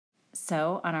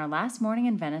So, on our last morning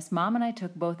in Venice, Mom and I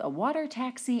took both a water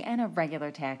taxi and a regular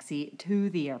taxi to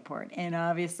the airport. And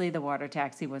obviously, the water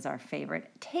taxi was our favorite.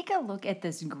 Take a look at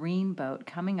this green boat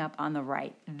coming up on the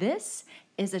right. This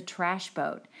is a trash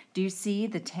boat. Do you see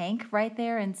the tank right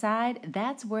there inside?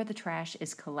 That's where the trash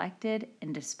is collected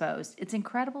and disposed. It's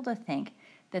incredible to think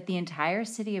that the entire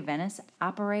city of Venice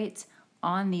operates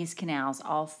on these canals.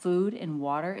 All food and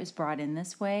water is brought in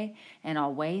this way, and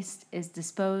all waste is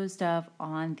disposed of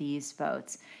on these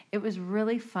boats. It was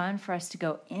really fun for us to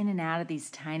go in and out of these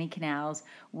tiny canals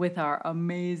with our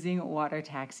amazing water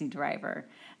taxi driver.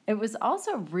 It was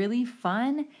also really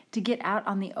fun to get out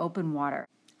on the open water.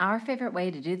 Our favorite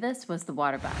way to do this was the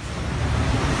water bus.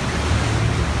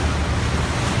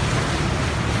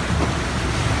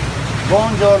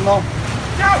 Buongiorno.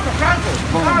 Ciao,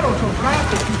 Franco. Caro, sono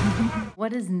Franco.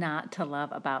 What is not to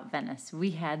love about Venice? We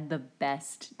had the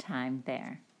best time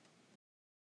there.